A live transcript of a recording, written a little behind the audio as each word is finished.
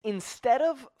instead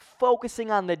of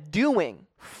focusing on the doing,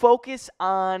 focus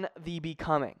on the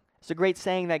becoming. It's a great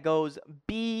saying that goes,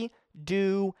 be,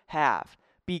 do, have.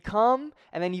 Become,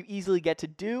 and then you easily get to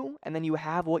do, and then you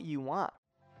have what you want.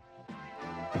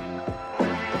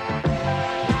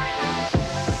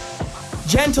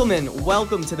 Gentlemen,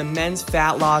 welcome to the Men's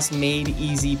Fat Loss Made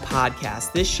Easy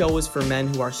podcast. This show is for men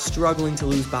who are struggling to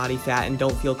lose body fat and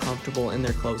don't feel comfortable in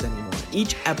their clothes anymore.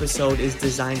 Each episode is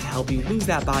designed to help you lose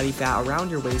that body fat around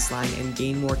your waistline and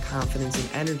gain more confidence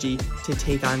and energy to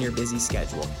take on your busy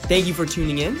schedule. Thank you for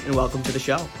tuning in and welcome to the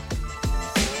show.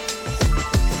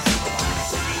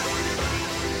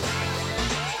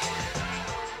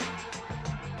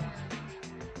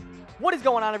 What is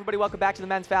going on, everybody? Welcome back to the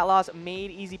Men's Fat Loss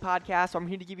Made Easy podcast. I'm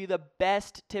here to give you the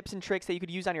best tips and tricks that you could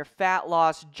use on your fat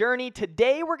loss journey.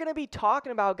 Today, we're going to be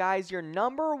talking about, guys, your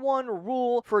number one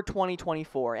rule for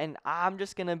 2024. And I'm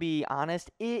just going to be honest,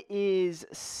 it is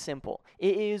simple.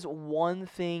 It is one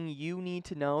thing you need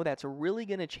to know that's really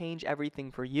going to change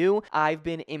everything for you. I've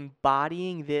been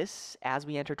embodying this as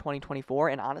we enter 2024,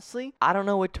 and honestly, I don't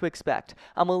know what to expect.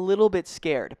 I'm a little bit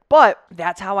scared, but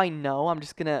that's how I know I'm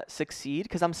just going to succeed,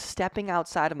 because I'm stepping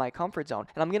outside of my comfort zone,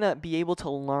 and I'm going to be able to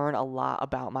learn a lot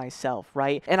about myself,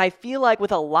 right? And I feel like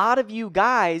with a lot of you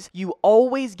guys, you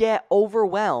always get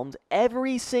overwhelmed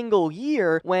every single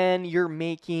year when you're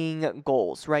making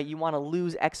goals, right? You want to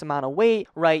lose X amount of weight,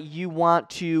 right? You want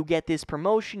to get this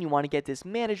promotion, you want to get this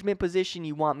management position,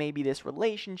 you want maybe this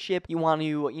relationship, you want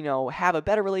to, have a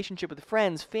better relationship with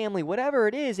friends, family, whatever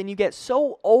it is, and you get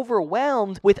so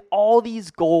overwhelmed with all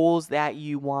these goals that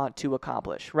you want to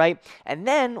accomplish, right? And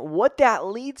then what that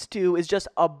leads to is just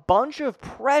a bunch of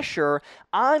pressure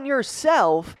on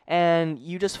yourself, and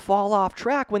you just fall off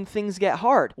track when things get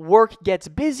hard. Work gets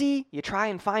busy, you try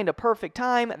and find a perfect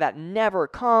time that never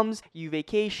comes, you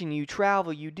vacation, you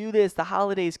travel, you do this, the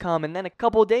holidays come, and then a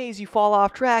couple of days you fall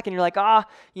off track and you're like,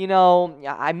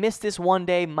 I missed this one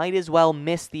day, might as well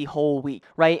miss the whole week,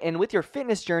 right? And with your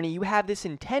fitness journey, you have this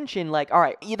intention like, all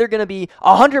right, either going to be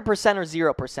 100%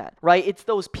 or 0%, right? It's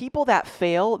those people that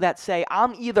fail that say,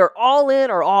 I'm either all in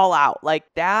or all out. Like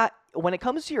that, when it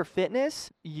comes to your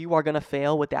fitness, you are going to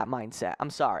fail with that mindset. I'm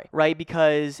sorry, right?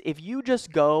 Because if you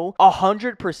just go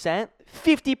 100%,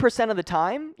 50% of the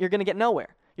time, you're going to get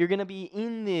nowhere. You're going to be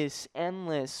in this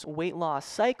endless weight loss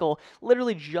cycle.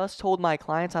 Literally just told my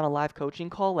clients on a live coaching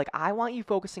call, like, I want you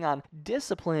focusing on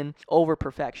discipline over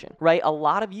perfection, right? A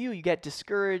lot of you get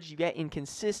discouraged, you get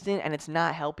inconsistent, and it's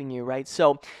not helping you, right?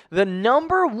 So the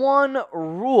number one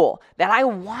rule that I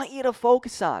want you to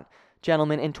focus on,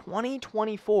 gentlemen, in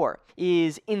 2024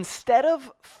 is instead of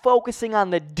focusing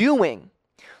on the doing,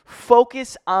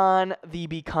 focus on the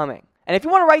becoming. And if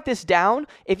you want to write this down,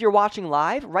 if you're watching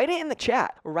live, write it in the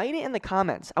chat, write it in the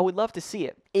comments. I would love to see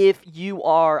it. If you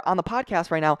are on the podcast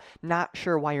right now, not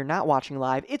sure why you're not watching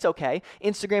live, it's okay.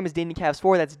 Instagram is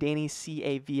DannyCavs4, that's Danny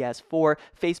CAVS4.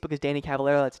 Facebook is Danny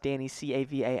Cavallaro, that's Danny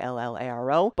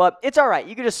CAVALLARO. But it's all right.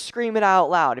 You can just scream it out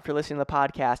loud if you're listening to the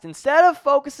podcast. Instead of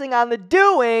focusing on the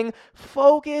doing,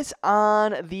 focus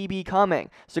on the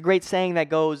becoming. It's a great saying that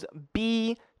goes,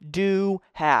 be, do,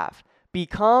 have.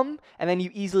 Become, and then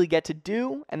you easily get to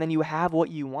do, and then you have what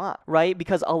you want, right?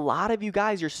 Because a lot of you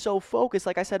guys, you're so focused,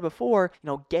 like I said before,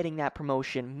 getting that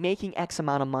promotion, making X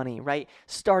amount of money, right?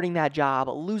 Starting that job,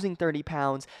 losing 30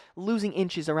 pounds, losing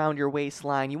inches around your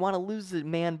waistline. You want to lose the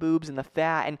man boobs and the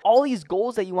fat and all these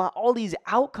goals that you want, all these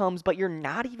outcomes, but you're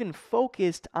not even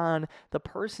focused on the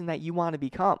person that you want to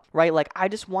become, right? Like, I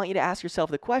just want you to ask yourself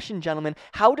the question, gentlemen,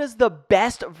 how does the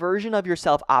best version of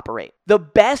yourself operate? The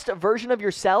best version of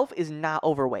yourself is not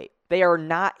overweight. They are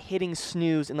not hitting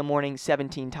snooze in the morning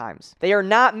 17 times. They are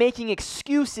not making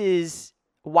excuses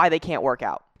why they can't work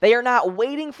out. They are not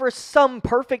waiting for some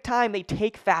perfect time. They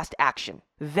take fast action.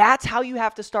 That's how you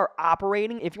have to start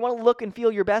operating if you want to look and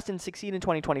feel your best and succeed in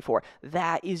 2024.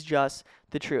 That is just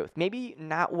the truth. Maybe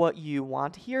not what you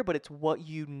want to hear, but it's what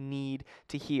you need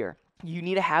to hear. You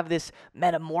need to have this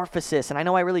metamorphosis. And I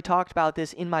know I really talked about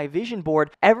this in my vision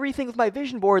board. Everything with my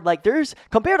vision board,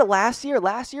 compared to last year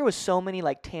was so many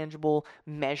tangible,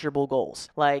 measurable goals.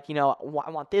 I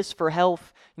want this for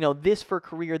health, this for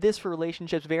career, this for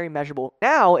relationships, very measurable.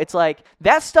 Now it's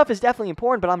that stuff is definitely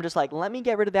important, but I'm just let me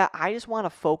get rid of that. I just want to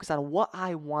focus on what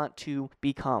I want to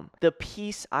become, the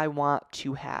peace I want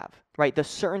to have, right? The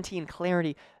certainty and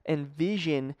clarity and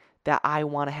vision that I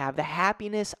want to have, the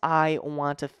happiness I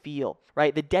want to feel,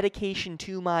 right? The dedication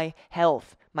to my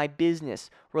health, my business,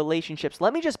 relationships.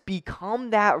 Let me just become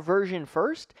that version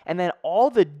first, and then all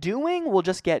the doing will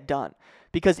just get done.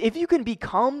 Because if you can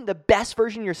become the best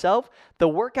version of yourself, the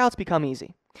workouts become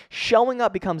easy. Showing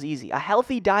up becomes easy. A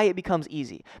healthy diet becomes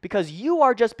easy because you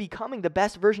are just becoming the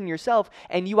best version of yourself,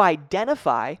 and you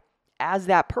identify as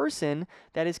that person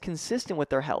that is consistent with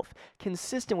their health,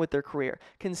 consistent with their career,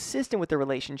 consistent with their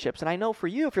relationships. And I know for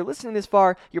you, if you're listening this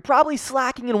far, you're probably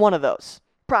slacking in one of those.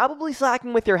 Probably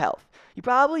slacking with your health. You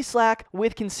probably slack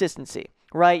with consistency,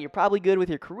 right? You're probably good with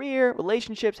your career,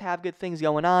 relationships, have good things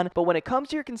going on. But when it comes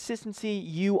to your consistency,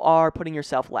 you are putting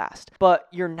yourself last. But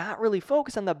you're not really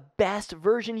focused on the best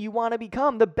version you want to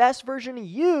become. The best version of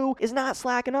you is not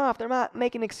slacking off. They're not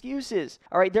making excuses,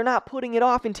 all right? They're not putting it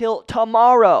off until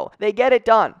tomorrow. They get it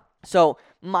done. So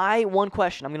my one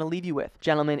question I'm going to leave you with,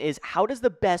 gentlemen, is how does the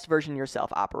best version of yourself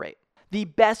operate? The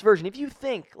best version. If you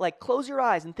think, like, close your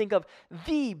eyes and think of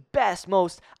the best,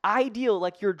 most ideal,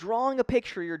 like you're drawing a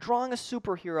picture, you're drawing a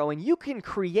superhero, and you can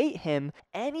create him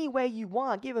any way you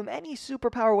want, give him any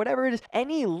superpower, whatever it is,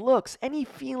 any looks, any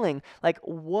feeling. Like,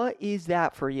 what is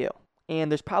that for you? And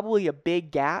there's probably a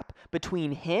big gap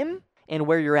between him and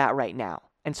where you're at right now.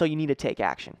 And so you need to take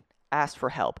action. Ask for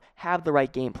help. Have the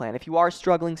right game plan. If you are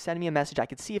struggling, send me a message. I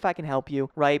could see if I can help you,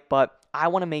 right? But I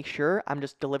want to make sure I'm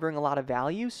just delivering a lot of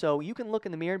value so you can look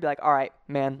in the mirror and be like, all right,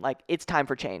 man, like it's time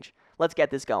for change. Let's get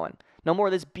this going. No more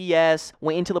of this BS,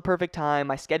 wait until the perfect time,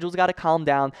 my schedule's got to calm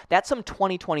down. That's some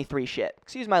 2023 shit.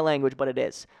 Excuse my language, but it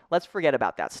is. Let's forget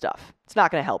about that stuff. It's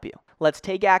not going to help you. Let's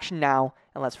take action now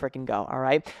and let's freaking go, all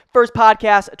right? First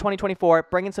podcast, 2024,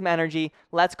 bringing some energy.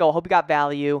 Let's go. Hope you got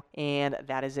value, and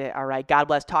that is it, all right? God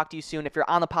bless. Talk to you soon. If you're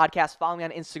on the podcast, follow me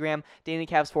on Instagram,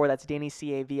 DannyCavs4. That's Danny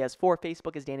CAVS4.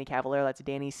 Facebook is Danny Cavallaro. That's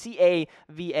Danny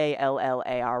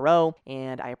CAVALLARO.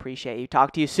 And I appreciate you.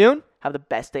 Talk to you soon. Have the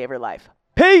best day of your life.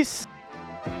 Peace!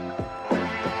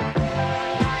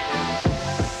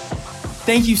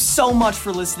 Thank you so much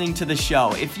for listening to the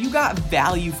show. If you got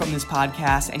value from this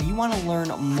podcast and you want to learn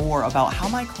more about how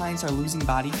my clients are losing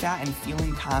body fat and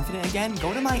feeling confident again,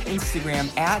 go to my Instagram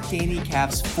at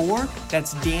DannyCavs4.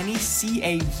 That's Danny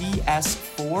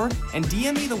CAVS4, and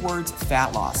DM me the words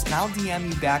fat loss, and I'll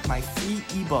DM you back my free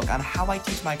ebook on how I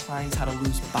teach my clients how to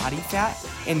lose body fat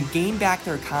and gain back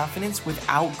their confidence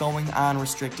without going on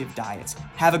restrictive diets.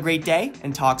 Have a great day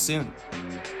and talk soon.